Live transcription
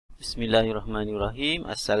Bismillahirrahmanirrahim.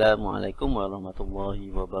 Assalamualaikum warahmatullahi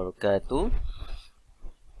wabarakatuh.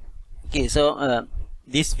 Okay, so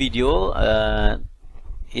this video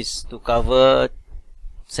is to cover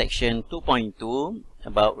section 2.2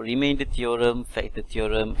 about remainder theorem, factor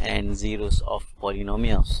theorem, and zeros of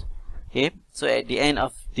polynomials. Okay, so at the end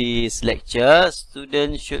of this lecture,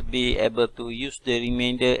 students should be able to use the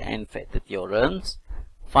remainder and factor theorems,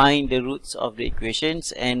 find the roots of the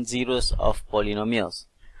equations, and zeros of polynomials.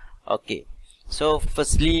 Okay, so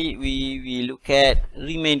firstly we look at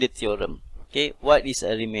remainder theorem. Okay, what is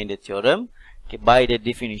a remainder theorem? Okay, by the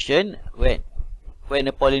definition, when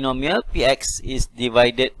a polynomial px is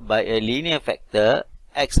divided by a linear factor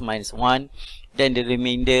x minus 1, then the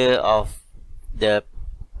remainder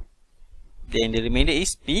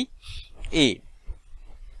is p a.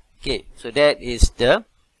 Okay, so that is the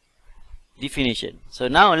definition. So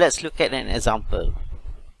now let's look at an example.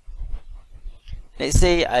 Let's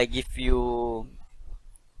say I give you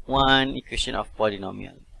one equation of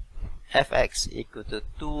polynomial fx equal to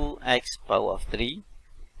 2x power of 3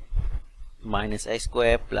 minus x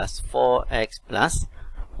squared plus 4x plus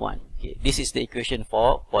 1. Okay, this is the equation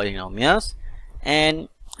for polynomials, and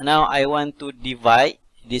now I want to divide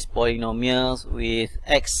these polynomials with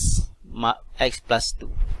x plus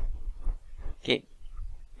 2. Okay,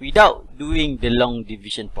 without doing the long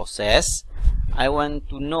division process, I want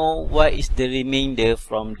to know what is the remainder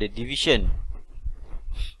from the division.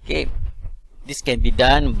 Okay, this can be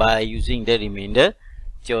done by using the remainder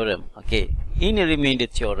theorem. Okay, in a remainder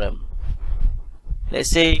theorem,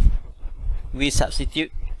 let's say we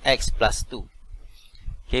substitute x plus 2.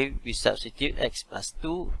 Okay, we substitute x plus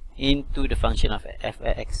 2 into the function of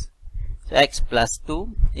f(x). So x plus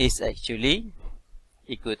 2 is actually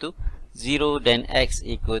equal to 0, then x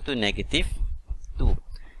equal to negative 2.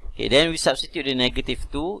 Okay, then we substitute the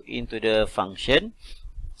negative 2 into the function.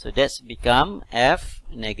 So that's become f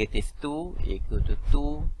negative 2 equal to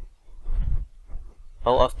 2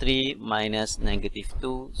 power of 3 minus negative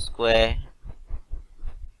 2 square,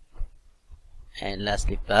 and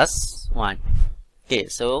lastly plus 1. Okay,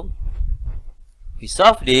 so we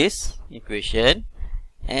solve this equation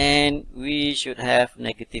and we should have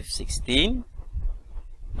negative 16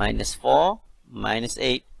 minus 4 minus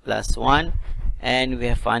 8 plus 1, and we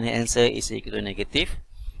have final answer is equal to negative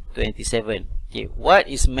 27. Okay, what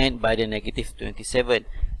is meant by the negative 27?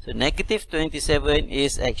 So negative 27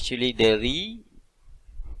 is actually the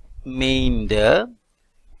remainder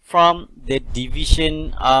from the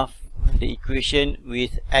division of the equation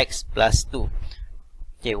with x plus 2.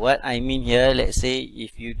 Okay, what I mean here, let's say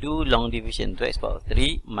if you do long division, 2x power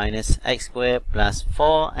 3 minus x squared plus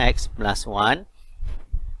 4x plus 1,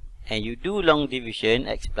 and you do long division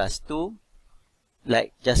x plus 2,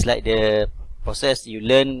 just like the process you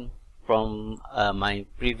learned from my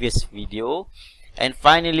previous video, and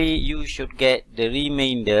finally you should get the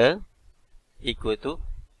remainder equal to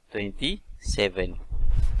 27.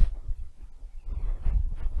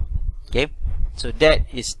 Okay, so that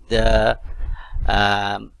is the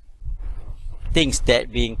things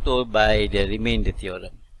that being told by the remainder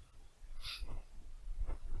theorem.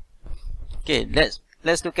 Okay,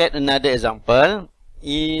 let's look at another example.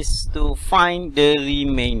 Is to find the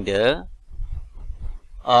remainder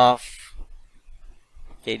of,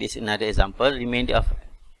 okay, this is another example, remainder of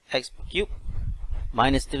x cubed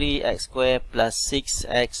minus 3x squared plus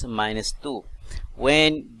 6x minus 2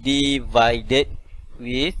 when divided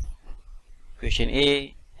with equation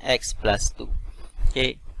A, x plus 2.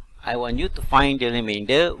 Okay, I want you to find the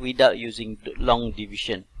remainder without using the long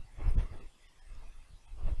division.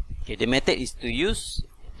 Okay, the method is to use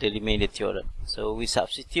the remainder theorem. So we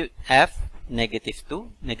substitute f negative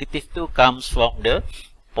 2. Negative 2 comes from the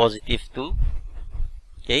positive 2.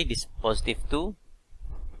 Okay, this positive 2,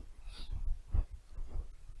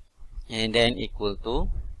 and then equal to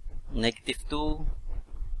negative 2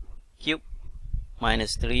 cube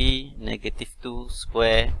minus 3 negative 2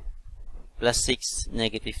 square plus 6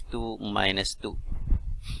 negative 2 minus 2.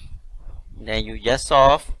 Then you just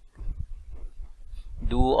solve,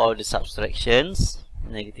 do all the subtractions.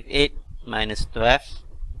 Negative 8 minus 12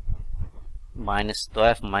 minus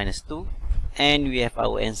 12 minus 2, and we have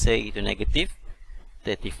our answer equal to negative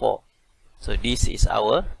 34. So this is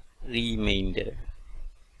our remainder.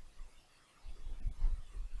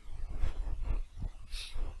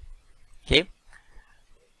 Okay,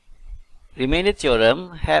 remainder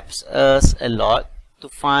theorem helps us a lot to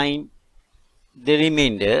find the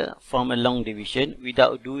remainder from a long division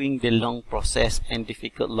without doing the long process and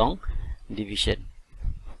difficult long division.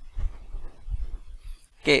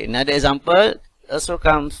 Okay, another example also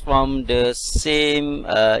comes from the same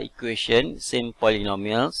equation, same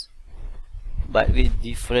polynomials. but with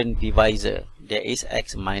different divisor. There is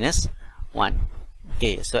x minus 1.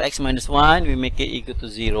 Okay, so x minus 1, we make it equal to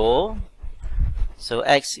 0. So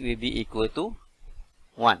x will be equal to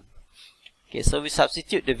 1. Okay, so we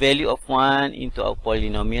substitute the value of 1 into our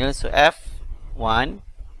polynomial. So f1,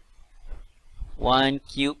 1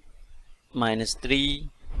 cube minus 3,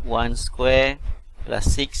 1 square plus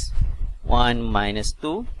 6, 1 minus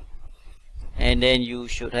 2. And then you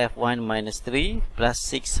should have 1 minus 3 plus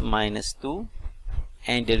 6 minus 2.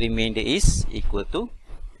 And the remainder is equal to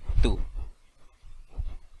 2.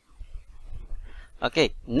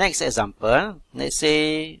 Okay, next example. Let's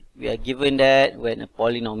say we are given that when a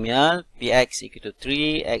polynomial px equal to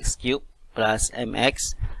 3x cubed plus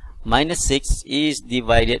mx minus 6 is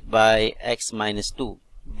divided by x minus 2.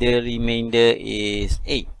 The remainder is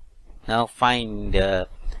 8. Now find the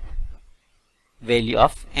value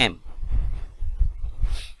of m.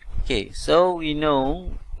 Okay, so we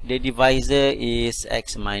know the divisor is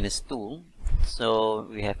x minus 2. So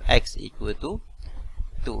we have x equal to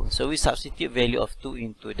 2. So we substitute value of 2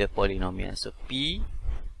 into the polynomial. So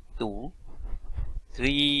p2,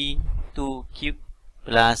 3, 2 cubed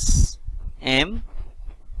plus m,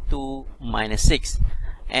 2 minus 6.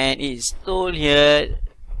 And it is told here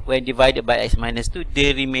when divided by x minus 2,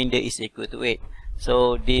 the remainder is equal to 8.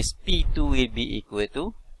 So this p2 will be equal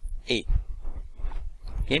to 8.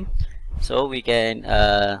 Okay, so we can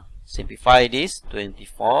simplify this.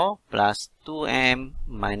 24 plus 2m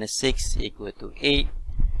minus 6 equal to 8.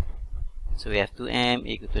 So we have 2m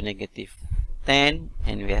equal to negative 10,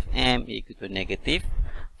 and we have m equal to negative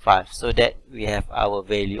 5. So that we have our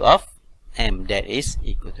value of m, that is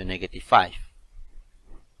equal to negative 5.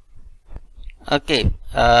 Okay,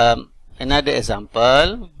 another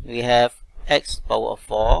example. We have x power of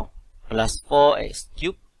 4 plus 4x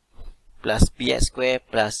cubed plus px squared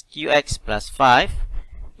plus qx plus 5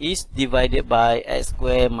 is divided by x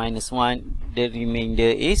squared minus 1. The remainder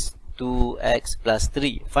is 2x plus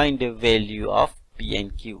 3. Find the value of p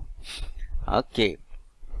and q. Okay,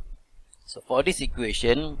 so for this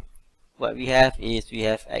equation, what we have is we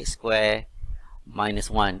have x squared minus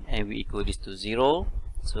 1, and we equal this to 0.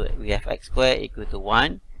 So we have x squared equal to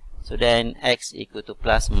 1. So then x equal to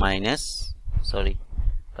plus minus square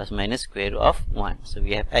root of 1. So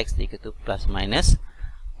we have x equal to plus minus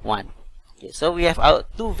 1. Okay, so we have our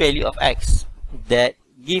two value of x that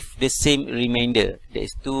give the same remainder, that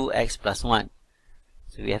is 2x plus 1.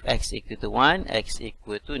 So we have x equal to 1, x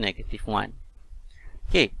equal to negative 1.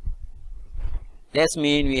 Okay, that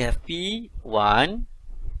means we have p1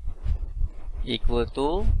 equal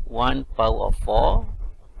to 1 power of 4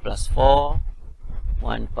 plus 4,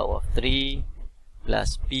 1 power of 3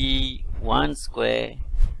 plus p1 square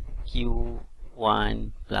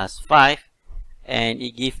q1 plus 5, and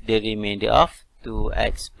it gives the remainder of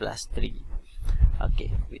 2x plus 3.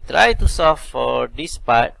 Okay, we try to solve for this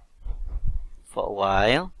part for a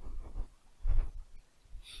while.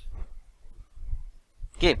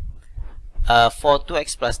 Okay, for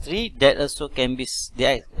 2x plus 3, that also can be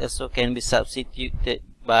substituted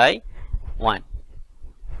by 1.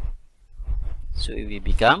 So it will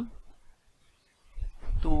become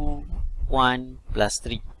 2, 1 plus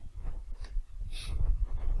 3.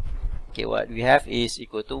 Okay, what we have is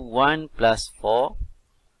equal to 1 plus 4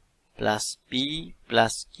 plus p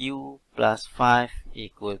plus q plus 5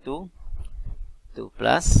 equal to 2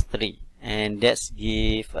 plus 3. And that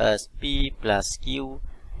gives us p plus q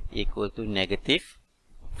equal to negative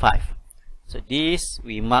 5. So this,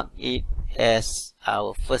 we mark it as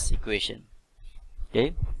our first equation.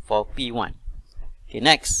 Okay, for p1. Okay,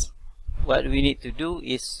 next, what we need to do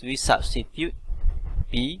is we substitute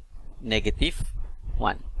p negative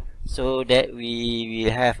 1. So that we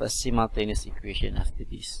will have a simultaneous equation after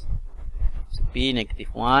this. So p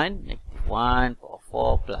negative 1 power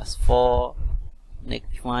 4 plus 4,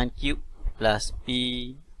 negative 1 cube plus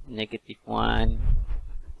p negative 1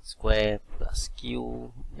 square plus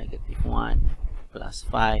q negative 1 plus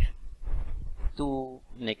 5, 2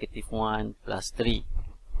 negative 1 plus 3.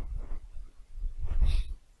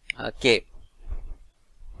 Okay,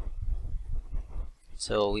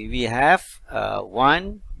 so we will have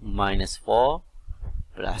 1 minus 4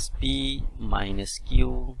 plus p minus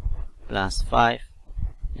q plus 5,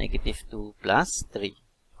 negative 2 plus 3.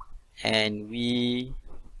 And we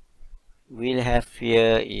will have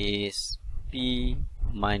here is p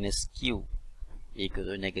minus q equal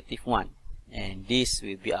to negative 1. And this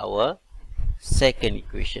will be our second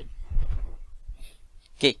equation.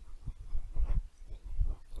 Okay.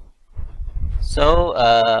 So,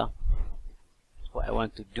 what I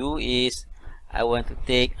want to do is, I want to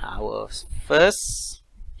take our first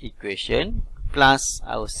equation, plus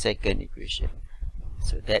our second equation.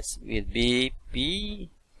 So that will be P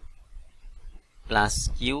plus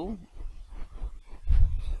Q,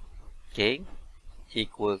 okay,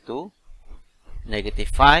 equal to negative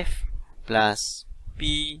 5 plus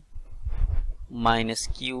P minus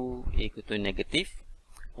Q equal to negative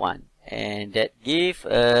 1. And that gives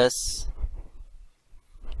us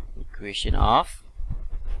equation of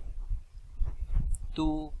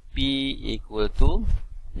 2P equal to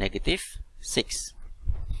negative 6.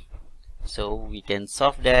 So we can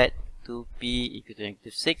solve that. 2P equal to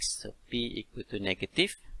negative 6, so P equal to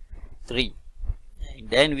negative 3. And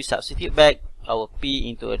then we substitute back our P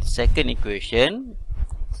into a second equation.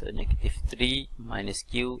 So negative 3 minus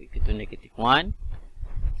Q equal to negative 1.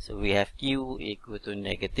 So we have Q equal to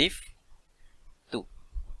negative 2.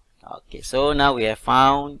 Okay, so now we have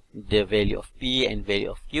found the value of P and value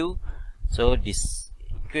of Q. So this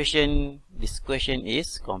question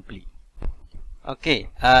is complete. Okay,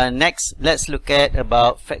 next let's look at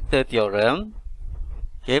about factor theorem.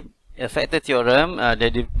 Okay, a factor theorem,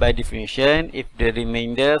 by definition, if the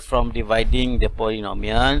remainder from dividing the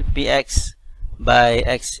polynomial px by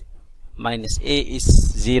x minus a is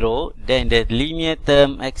 0, then the linear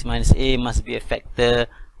term x minus a must be a factor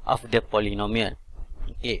of the polynomial.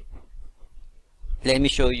 Okay, let me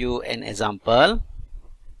show you an example.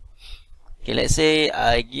 Okay, let's say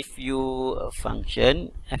I give you a function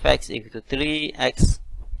fx equal to 3x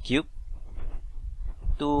cubed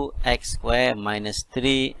 2x squared minus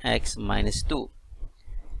 3x minus 2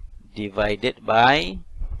 divided by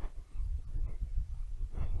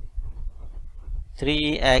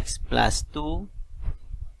 3x plus 2.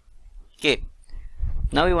 Okay,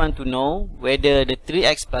 now we want to know whether the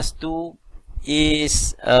 3x plus 2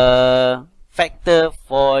 is a factor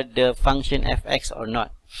for the function fx or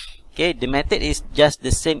not. Okay, the method is just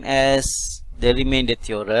the same as the remainder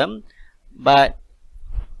theorem, but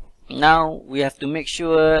now we have to make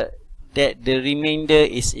sure that the remainder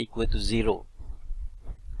is equal to 0.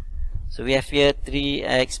 So we have here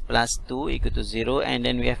 3x plus 2 equal to 0, and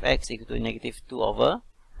then we have x equal to negative 2 over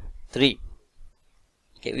 3.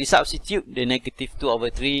 Okay, we substitute the negative 2 over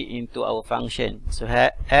 3 into our function. So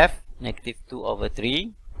f negative 2 over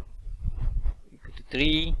 3 equal to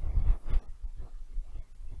 3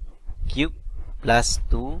 cube plus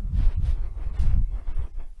 2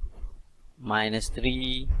 minus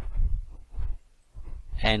 3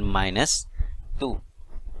 and minus 2.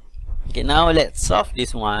 Okay, now let's solve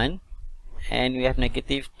this one, and we have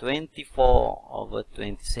negative 24 over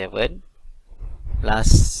 27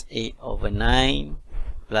 plus 8 over 9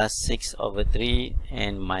 plus 6 over 3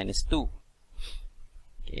 and minus 2.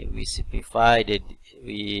 Okay, we simplify that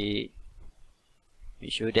we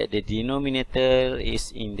show that the denominator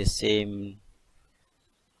is in the same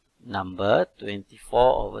number,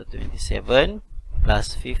 24 over 27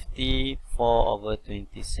 plus 54 over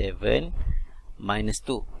 27 minus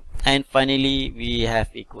 2. And finally, we have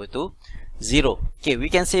equal to 0. Okay, we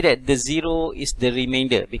can say that the 0 is the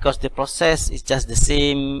remainder because the process is just the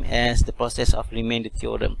same as the process of remainder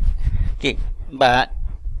theorem. Okay, but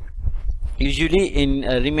usually in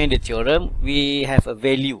a remainder theorem, we have a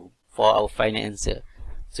value for our final answer.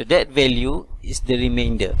 So that value is the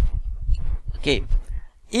remainder. Okay,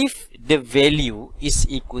 if the value is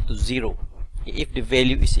equal to 0, if the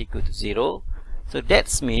value is equal to 0, so that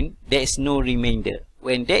means there is no remainder.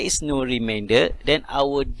 When there is no remainder, then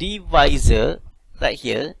our divisor right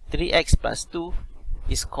here, 3x plus 2,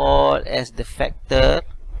 is called as the factor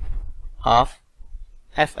of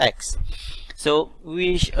fx. So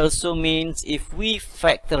which also means if we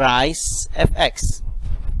factorize fx,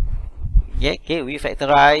 okay, we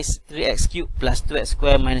factorize 3x cubed plus 2x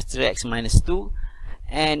squared minus 3x minus 2,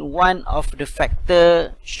 and one of the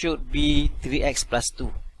factor should be 3x plus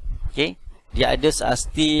 2. Okay, the others are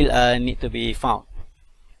still need to be found.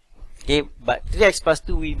 Okay, but 3x plus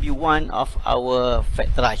 2 will be one of our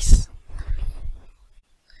factorize.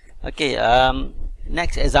 Okay,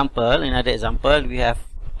 next example, another example, we have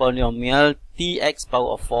polynomial tx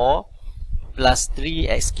power of 4 plus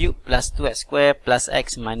 3x cubed plus 2x squared plus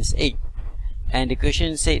x minus 8. And the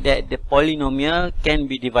question said that the polynomial can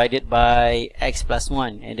be divided by x plus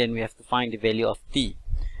 1, and then we have to find the value of t.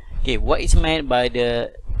 Okay, what is meant by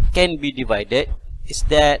the can be divided is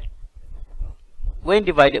that when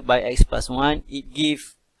divided by x plus 1, it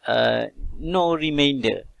gives no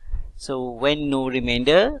remainder. So when no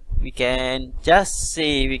remainder, we can just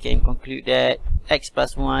say, we can conclude that x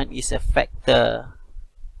plus 1 is a factor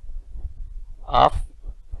of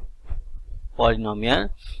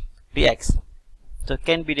polynomial px. So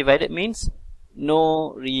can be divided means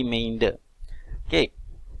no remainder. Okay,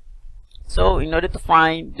 so in order to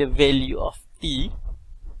find the value of t.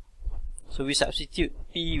 So we substitute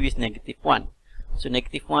t with negative 1. So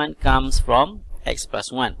negative 1 comes from x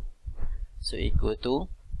plus 1. So equal to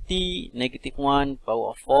t negative 1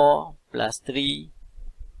 power of 4 plus 3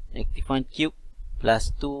 negative 1 cube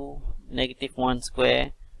plus 2 negative 1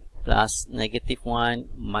 square plus negative 1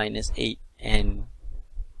 minus 8, and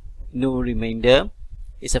no remainder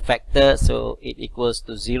is a factor, so it equals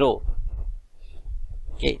to 0.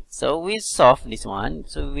 Okay, so we solve this one.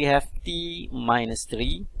 So we have t minus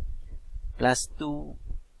 3 plus 2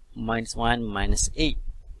 minus 1 minus 8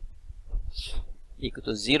 equal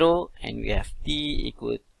to 0, and we have t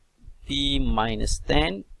equal t minus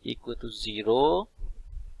 10 equal to 0,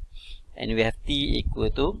 and we have t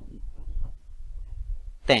equal to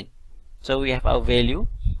 10. So we have our value,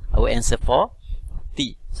 our answer for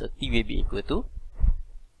t. So t will be equal to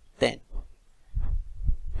 10.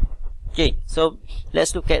 Okay, so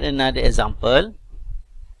let's look at another example.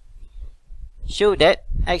 Show that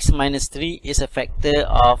x minus 3 is a factor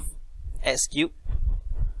of x cubed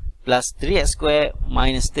plus 3x squared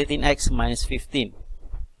minus 13x minus 15.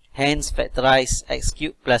 Hence, factorize x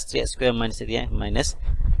cubed plus 3x squared minus 13x minus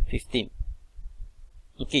 15.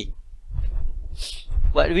 Okay,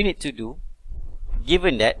 what we need to do,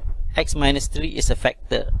 given that x minus 3 is a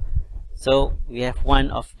factor, so we have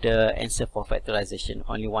one of the answer for factorization,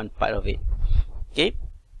 only one part of it. Okay,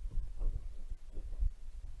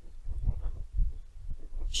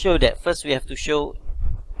 show that first we have to show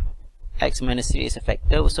x minus 3 is a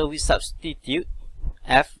factor, so we substitute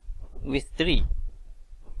f with 3.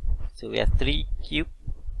 So we have 3 cubed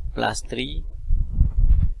plus 3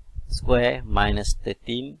 square minus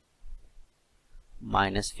 13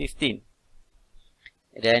 minus 15.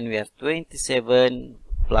 And then we have 27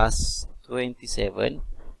 plus 27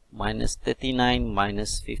 minus 39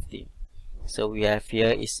 minus 15. So we have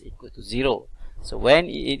here is equal to 0. So when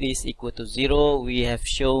it is equal to 0, we have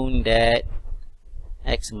shown that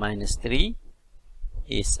x minus 3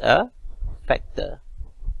 is a factor.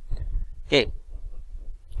 Okay,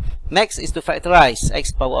 next is to factorize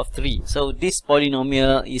x power of 3. So this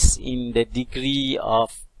polynomial is in the degree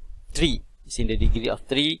of 3. It's in the degree of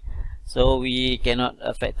 3. So we cannot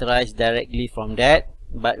factorize directly from that,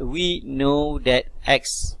 but we know that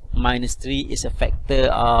x minus 3 is a factor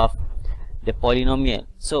of the polynomial.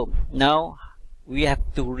 So now we have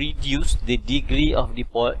to reduce the degree of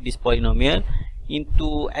this polynomial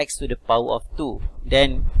into x to the power of 2.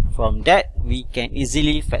 Then from that we can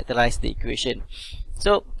easily factorize the equation.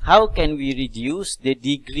 So how can we reduce the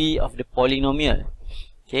degree of the polynomial?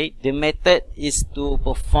 Okay, the method is to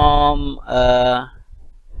perform a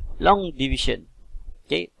long division,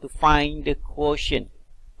 okay, to find the quotient.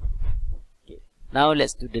 Okay, now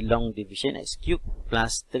let's do the long division. X cubed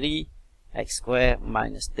plus 3 x squared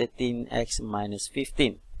minus 13x minus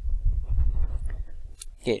 15.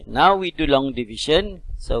 Okay, now we do long division.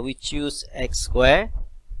 So we choose x squared.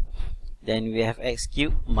 Then we have x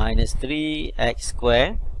cubed minus 3x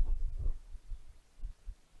squared.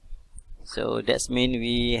 So that's mean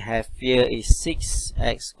we have here is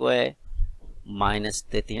 6x squared minus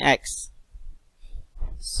 13x.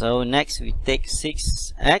 So next we take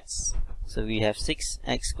 6x. So we have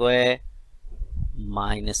 6x squared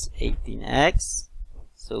minus 18x.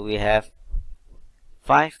 So we have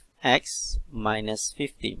 5x minus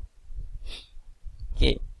 15.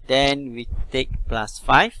 Okay, then we take plus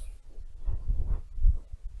 5.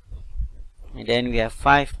 And then we have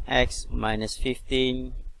 5x minus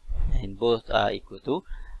 15, and both are equal to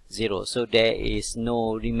 0. So there is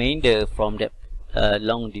no remainder from that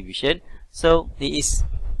long division. So it is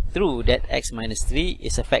true that x minus 3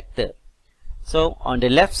 is a factor. So on the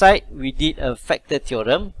left side we did a factor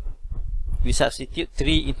theorem. We substitute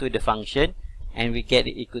 3 into the function and we get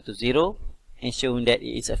it equal to 0 and shown that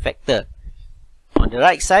it is a factor. On the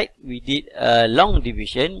right side we did a long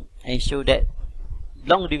division and show that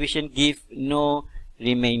long division give no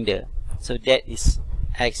remainder. So that is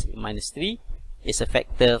x minus 3 is a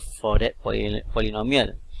factor for that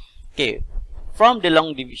polynomial. Okay, from the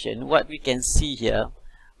long division, what we can see here,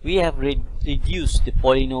 we have reduced the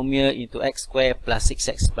polynomial into x squared plus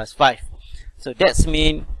 6x plus 5. So that's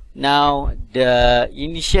mean now the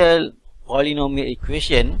initial polynomial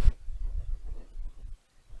equation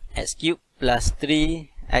x cubed plus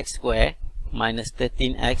 3x squared minus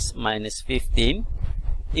 13x minus 15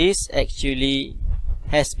 is actually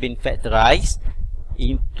has been factorized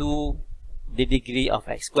into the degree of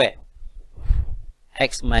x squared.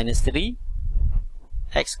 X minus 3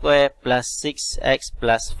 x squared plus 6x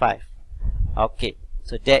plus 5. Okay,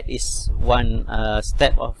 so that is one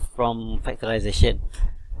step from factorization.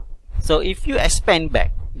 So if you expand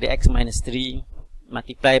back the x minus 3,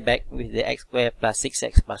 multiply back with the x squared plus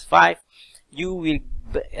 6x plus 5, you will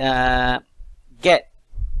get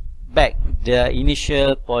back the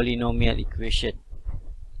initial polynomial equation,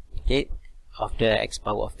 okay, of the x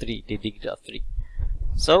power of 3, the degree of 3.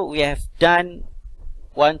 So we have done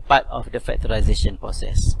one part of the factorization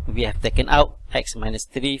process. We have taken out x minus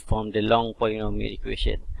 3 from the long polynomial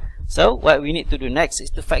equation. So what we need to do next is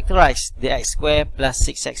to factorize the x squared plus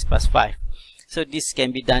 6x plus 5. So this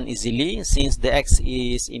can be done easily since the x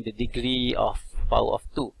is in the degree of power of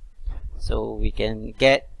 2. So we can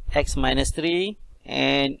get x minus 3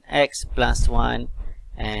 and x plus 1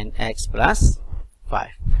 and x plus 5.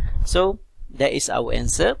 So that is our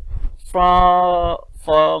answer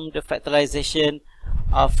from the factorization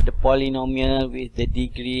of the polynomial with the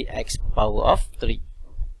degree x power of 3.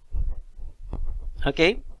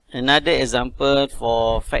 Okay, another example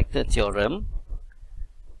for factor theorem.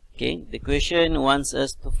 Okay, the question wants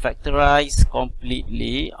us to factorize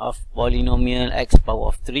completely of polynomial x power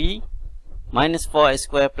of 3 minus 4x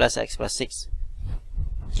squared plus x plus 6.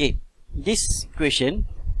 Okay, this question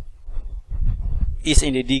is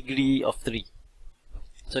in the degree of 3.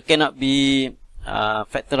 So cannot be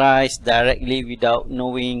factorized directly without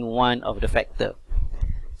knowing one of the factor.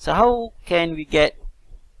 So how can we get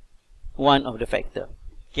one of the factor?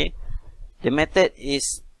 Okay, the method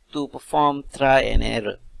is to perform try and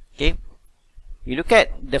error. Okay, we look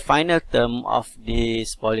at the final term of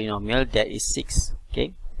this polynomial, that is 6.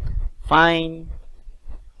 Okay, find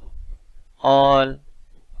all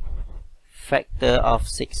factor of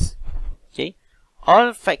 6. Okay,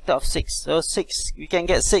 all factor of 6. So 6, we can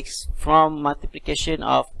get 6 from multiplication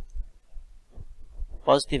of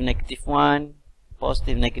positive negative 1,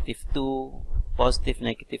 positive negative 2, positive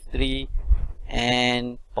negative 3,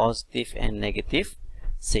 and positive and negative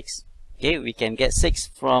 6. Okay, we can get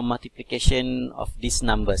 6 from multiplication of these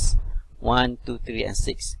numbers 1, 2, 3, and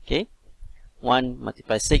 6. Okay, 1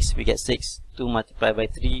 multiplied 6, we get 6. 2 multiplied by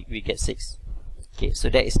 3, we get 6. Okay, so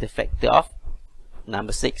that is the factor of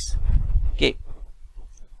number 6. Okay,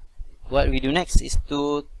 what we do next is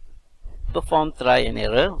to perform try and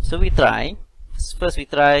error. So we try, first we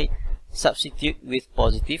try substitute with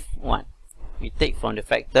positive 1. We take from the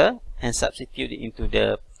factor and substitute it into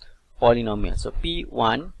the polynomial. So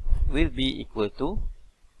P1 will be equal to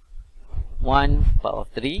 1 power of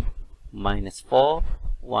 3 minus 4,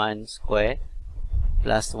 1 square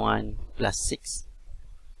plus 1 plus 6.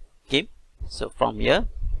 Okay, so from here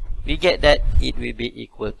we get that it will be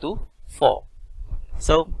equal to 4.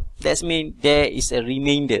 So that means there is a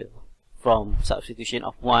remainder from substitution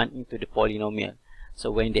of 1 into the polynomial.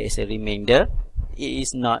 So when there is a remainder, it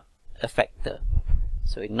is not a factor.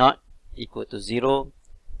 So it's not equal to 0.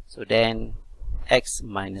 So then x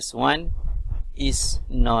minus 1 is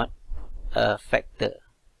not a factor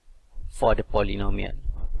for the polynomial.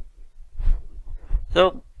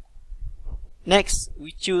 So next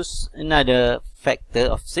we choose another factor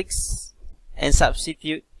of 6 and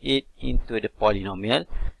substitute it into the polynomial.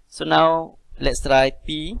 So now let's try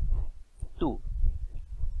P2.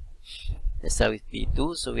 Let's start with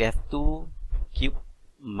P2. So we have 2 cubed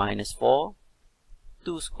minus 4,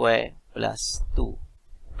 2 square plus 2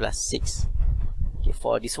 plus 6. Okay,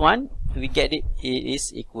 for this one, we get it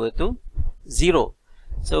is equal to 0.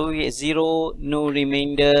 So we get 0, no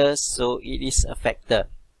remainder, so it is a factor.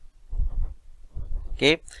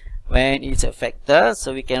 Okay, when it's a factor,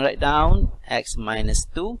 so we can write down x minus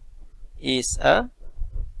 2 is a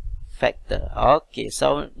factor. Okay,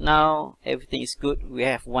 so now everything is good. We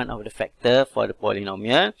have one of the factor for the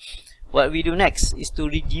polynomial. What we do next is to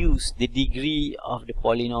reduce the degree of the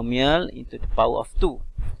polynomial into the power of 2.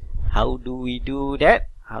 How do we do that?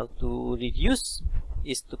 How to reduce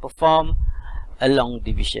is to perform a long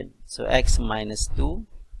division. So x minus 2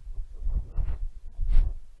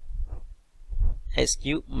 x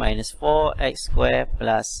cubed minus 4 x squared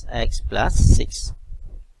plus x plus 6.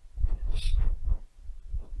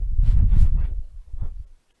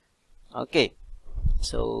 Okay,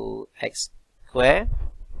 so x squared,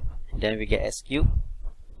 and then we get x cubed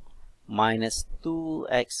minus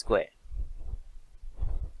 2x squared.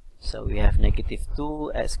 So we have negative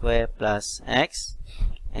 2x squared plus x,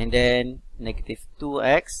 and then negative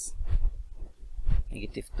 2x,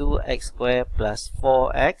 negative 2x squared plus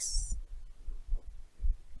 4x.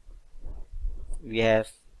 We have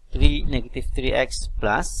negative 3x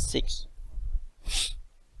plus 6.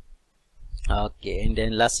 Okay, and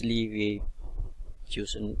then lastly we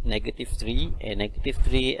choose negative 3 and negative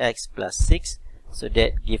 3x plus 6, so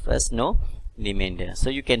that gives us no remainder. So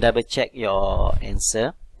you can double check your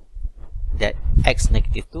answer that x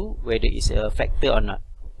negative 2 whether it's a factor or not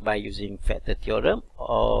by using factor theorem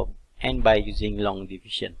or and by using long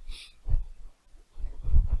division.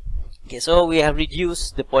 Okay, so we have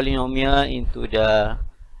reduced the polynomial into the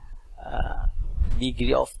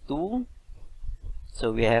degree of 2.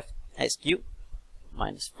 So we have x cubed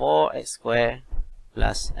minus 4x squared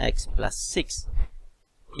plus x plus 6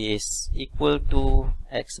 is equal to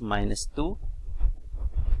x minus 2,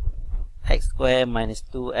 x squared minus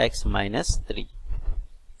 2x minus 3.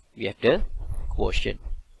 We have the quotient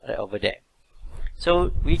right over there.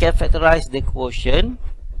 So we can factorize the quotient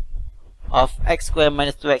of x squared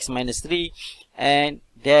minus 2x minus 3, and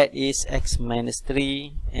that is x minus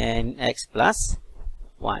 3 and x plus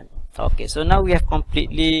 1. Okay, so now we have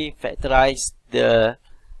completely factorized the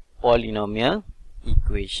polynomial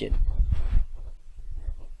equation.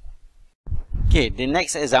 Okay, the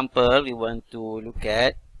next example we want to look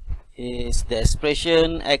at is the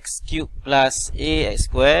expression x cubed plus ax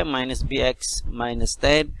squared minus bx minus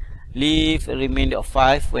 10 leave a remainder of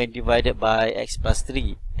 5 when divided by x plus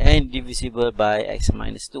 3 and divisible by x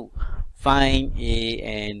minus 2. Find a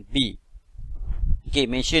and b. Okay,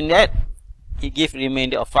 mention that it gives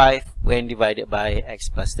remainder of 5 when divided by x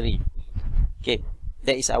plus 3. Okay,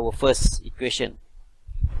 that is our first equation.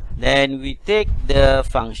 Then we take the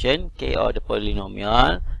function, okay, or the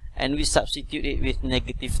polynomial, and we substitute it with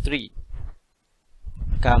negative 3.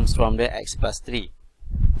 Comes from the x plus 3.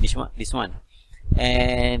 This one.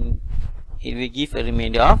 And it will give a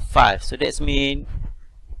remainder of 5. So that's mean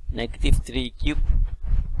negative 3 cubed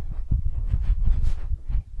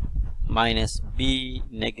minus b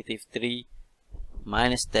negative 3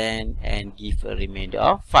 minus 10 and give a remainder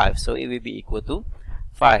of 5. So it will be equal to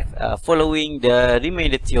 5 following the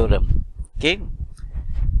remainder theorem. Okay,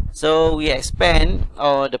 so we expand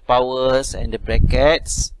all the powers and the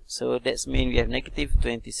brackets. So that's mean we have negative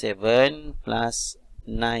 27 plus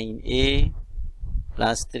 9a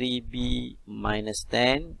plus 3b minus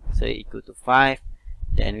 10, so equal to 5.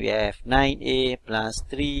 Then we have 9a plus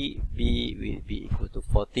 3b will be equal to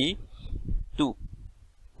 42.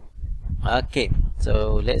 Okay,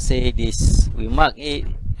 so let's say this, we mark it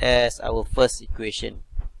as our first equation.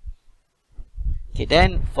 Okay,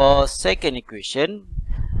 then for second equation,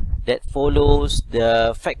 that follows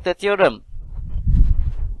the factor theorem,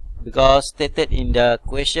 because stated in the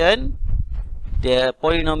question, the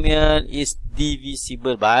polynomial is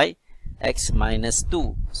divisible by x minus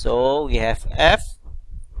 2. So we have f,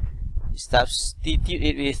 substitute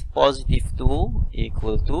it with positive 2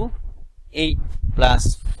 equal to 8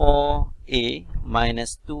 plus 4a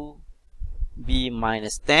minus 2b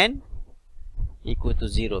minus 10 equal to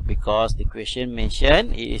 0, because the question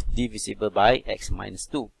mentioned it is divisible by x minus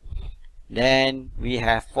 2. Then we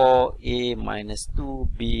have 4a minus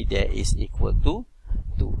 2b that is equal to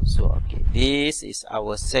 2. So okay, this is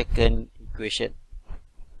our second equation.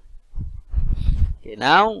 Okay,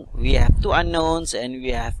 now we have two unknowns and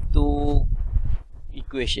we have two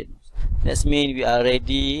equations. That means we are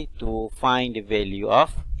ready to find the value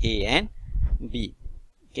of a and b.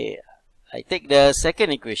 Okay, I take the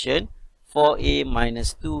second equation, 4a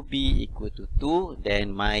minus 2b equal to 2.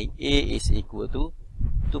 Then my a is equal to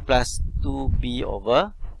 2 plus 2b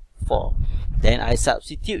over 4. Then I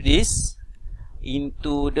substitute this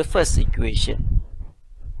into the first equation.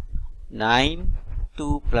 9,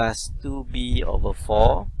 2 plus 2b over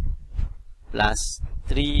 4 plus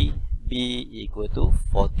 3b equal to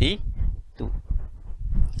 42.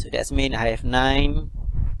 So that means I have 9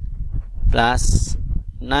 plus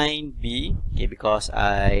 9b, okay, because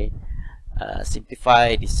I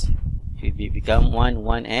simplify this, it will become 1,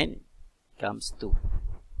 1 and becomes 2.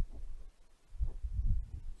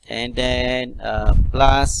 And then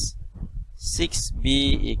plus 6b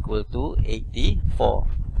equal to 84.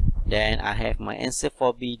 Then I have my answer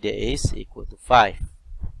for b, that is equal to 5.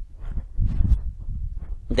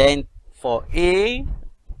 Then for a,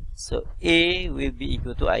 so a will be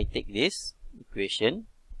equal to, I take this equation,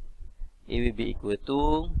 it will be equal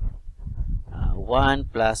to 1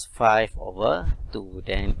 plus 5 over 2.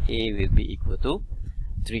 Then a will be equal to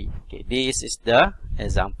 3. Okay, this is the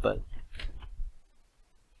example.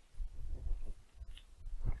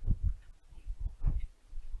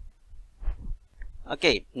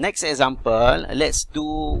 Okay, next example, let's do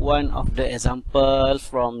one of the example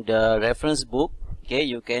from the reference book. Okay,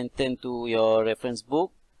 you can turn to your reference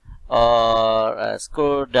book or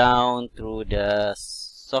scroll down through the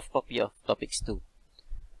soft copy of topics 2.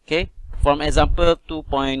 Okay, from example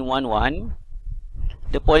 2.11,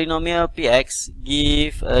 the polynomial px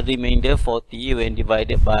give a remainder 40 when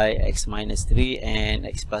divided by x minus 3 and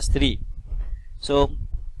x plus 3. So,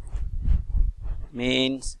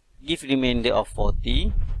 means give remainder of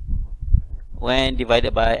 40 when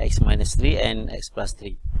divided by x minus 3 and x plus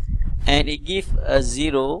 3. and it gives a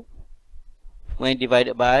 0 when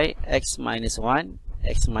divided by x minus 1,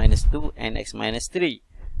 x minus 2, and x minus 3.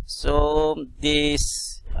 So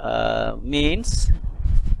this means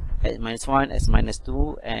x minus 1, x minus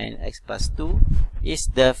 2, and x plus 2 is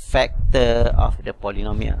the factor of the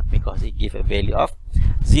polynomial because it gives a value of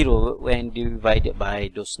 0 when divided by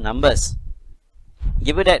those numbers.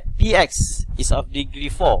 Given that px is of degree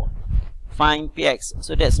 4, find px.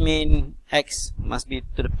 So that means x must be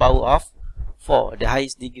to the power of 4. The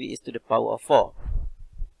highest degree is to the power of 4.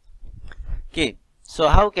 Okay, so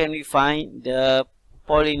how can we find the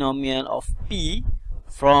polynomial of p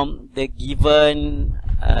from the given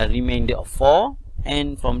remainder of 4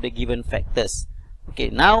 and from the given factors? Okay,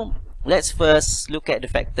 now let's first look at the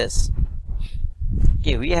factors.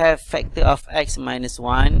 Okay, we have factor of x minus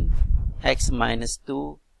 1, x minus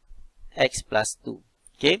 2, x plus 2.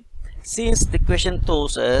 Okay, since the question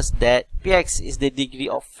tells us that px is the degree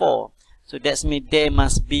of 4, so that means there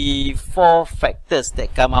must be 4 factors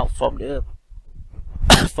that come out from the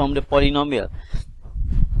from the polynomial.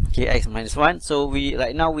 Okay, x minus 1. So we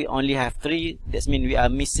right now we only have 3. That means we are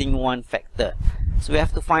missing 1 factor. So we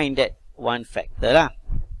have to find that 1 factor lah.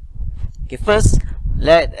 Okay, first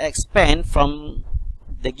let's expand from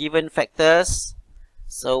the given factors.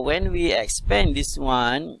 So when we expand this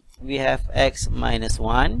one, we have x minus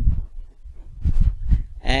 1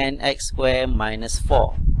 and x squared minus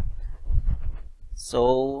 4.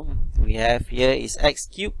 So we have here is x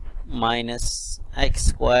cubed minus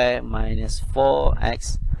x squared minus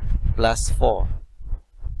 4x plus 4.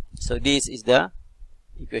 So this is the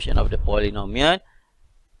equation of the polynomial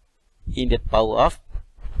in the power of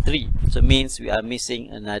 3. So means we are missing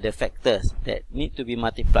another factors that need to be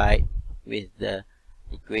multiplied with the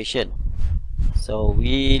equation. So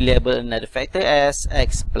we label another factor as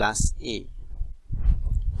x plus a.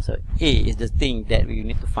 So a is the thing that we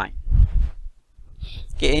need to find.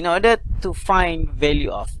 Okay, in order to find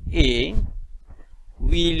value of a,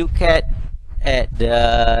 we look at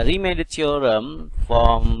the remainder theorem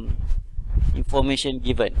from information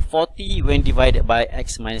given. 40 when divided by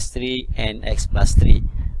x minus 3 and x plus 3.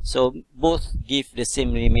 So both give the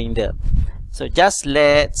same remainder. So just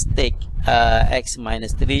let's take x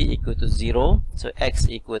minus 3 equal to 0. So x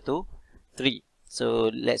equal to 3.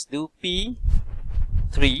 So let's do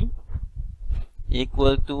p3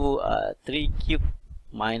 equal to 3 cubed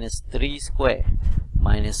minus 3 square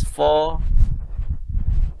minus 4,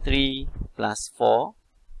 3 plus 4,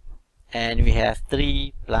 and we have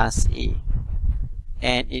 3 plus a,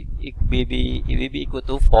 and it will be equal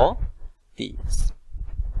to 40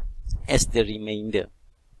 as the remainder.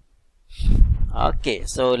 Okay,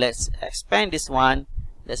 so let's expand this one.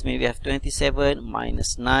 That means we have 27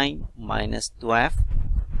 minus 9 minus 12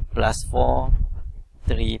 plus 4,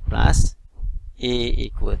 3 plus a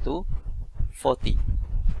equal to 40.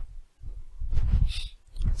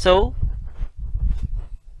 So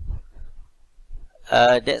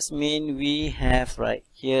that means we have right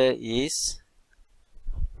here is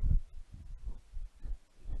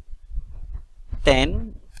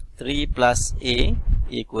 10, 3 plus a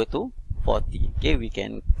equal to 40. Okay, we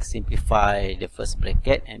can simplify the first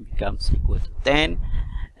bracket and becomes equal to 10,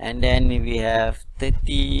 and then we have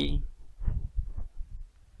 33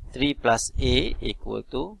 plus a equal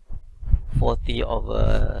to 40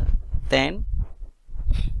 over 10.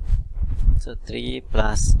 So 3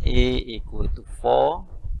 plus a equal to 4.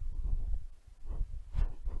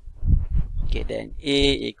 Okay, then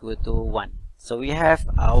a equal to 1. So we have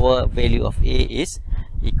our value of a is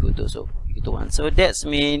equal to 1. So that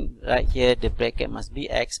means right here the bracket must be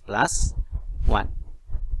x plus 1.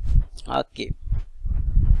 Okay.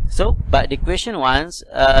 So but the question wants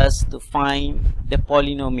us to find the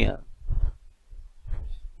polynomial.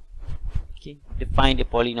 Okay, define the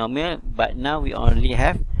polynomial, but now we only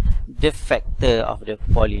have the factor of the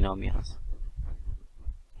polynomials.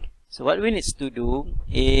 So what we need to do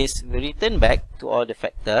is we return back to all the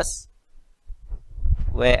factors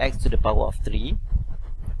where x to the power of 3,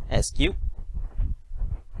 x cubed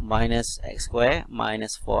minus x squared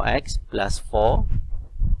minus 4x plus 4,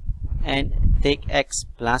 and take x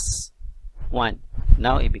plus 1.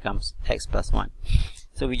 Now it becomes x plus 1.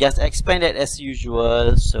 So we just expand it as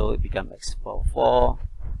usual, so it becomes x power 4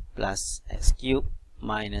 plus x cubed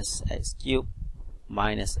minus x cubed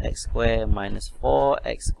minus x squared minus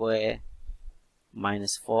 4x squared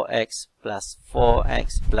minus 4x plus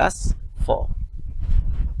 4x plus 4.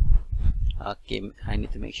 Okay, I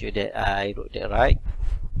need to make sure that I wrote that right.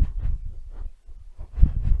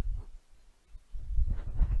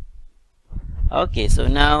 Okay, so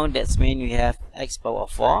now that means we have x power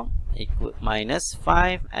 4 equal minus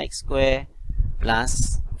 5x squared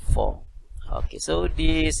plus 4. Okay, so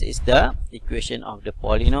this is the equation of the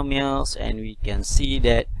polynomials, and we can see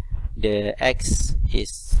that the x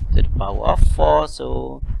is to the power of 4,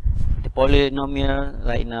 so the polynomial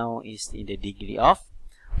right now is in the degree of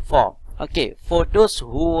 4. Okay, for those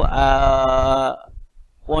who are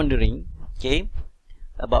wondering, okay,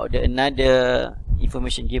 about the another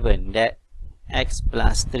information given, that x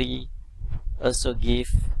plus 3 also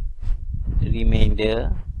give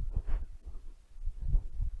remainder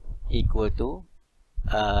equal to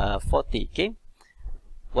 40. Okay,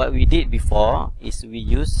 what we did before is we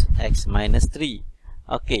use x minus 3.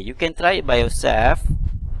 Okay, you can try it by yourself.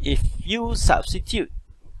 If you substitute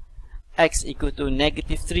x equal to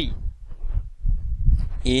negative 3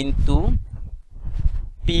 into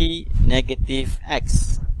p negative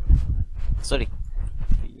x, sorry,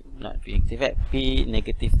 not p negative x, p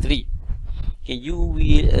negative 3, okay, you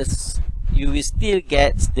will still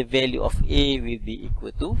get the value of a will be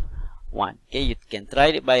equal to 1. Okay, you can try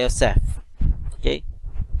it by yourself. Okay.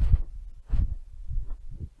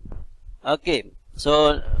 Okay,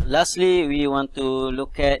 so lastly we want to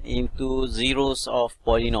look at into zeros of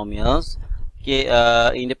polynomials. Okay,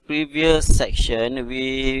 in the previous section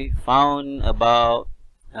we found about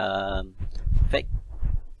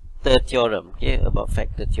factor theorem. Okay, about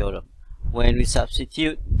factor theorem. When we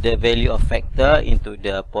substitute the value of factor into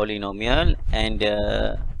the polynomial, and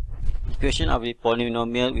the equation of the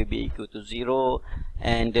polynomial will be equal to 0,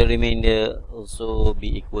 and the remainder also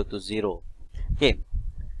be equal to 0. Okay,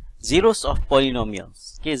 zeros of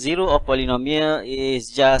polynomials. Okay, zero of polynomial is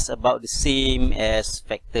just about the same as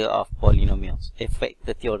factor of polynomials, a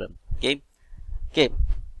factor theorem. Okay, okay,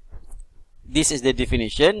 this is the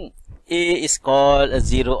definition. A is called a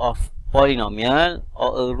zero of polynomial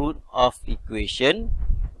or a root of equation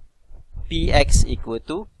px equal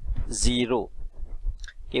to 0.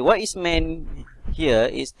 Okay, what is meant here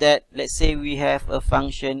is that, let's say we have a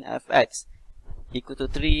function fx equal to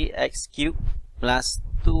 3x cubed plus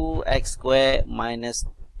 2x squared minus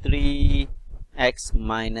 3x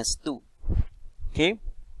minus 2. Okay,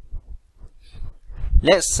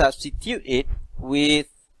 let's substitute it with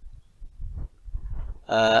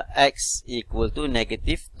x equal to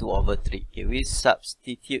negative 2 over 3. Okay, we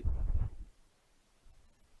substitute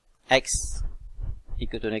x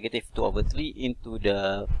equal to negative 2 over 3 into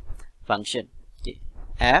the function. Okay,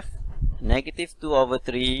 f negative 2 over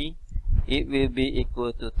 3, it will be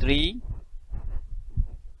equal to 3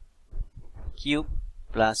 cube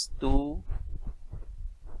plus 2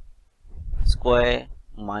 square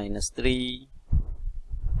minus 3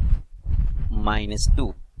 minus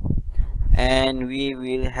 2. And we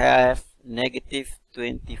will have negative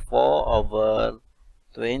 24 over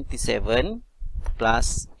 27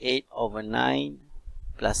 plus 8 over 9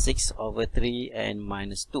 plus 6 over 3 and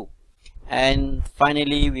minus 2. And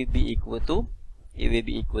finally will be equal to, it will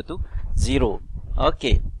be equal to 0.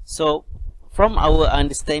 Okay, so from our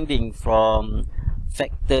understanding from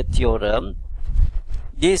factor theorem,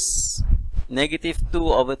 this negative 2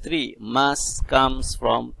 over 3 must comes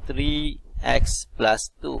from 3x plus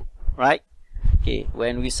 2. Right? Okay,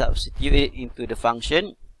 when we substitute it into the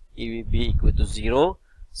function, it will be equal to 0.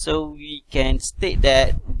 So we can state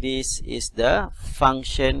that this is the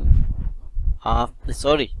function of,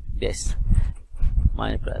 sorry, this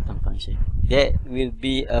function. That will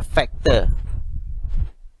be a factor.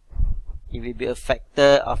 It will be a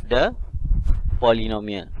factor of the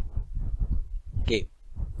polynomial. Okay.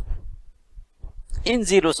 In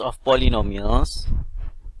zeros of polynomials,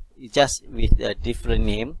 just with a different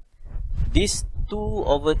name, this 2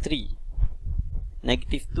 over 3,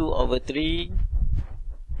 negative 2 over 3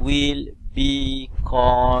 will be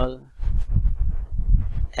called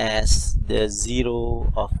as the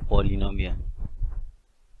zero of polynomial.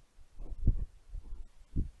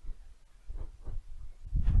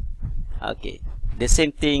 Okay, the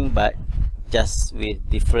same thing but just with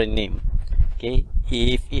different name. Okay,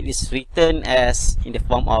 if it is written as in the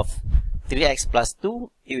form of 3x plus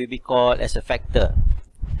 2, it will be called as a factor.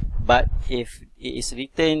 But if it is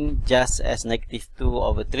written just as negative 2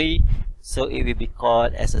 over 3, so it will be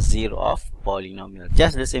called as a zero of polynomial.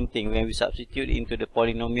 Just the same thing, when we substitute into the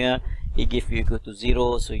polynomial, it gives you equal to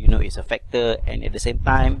 0, so you know it's a factor, and at the same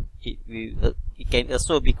time it can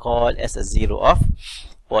also be called as a zero of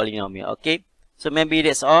polynomial. Okay, so maybe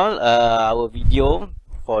that's all our video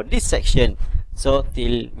for this section. So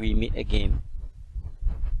till we meet again.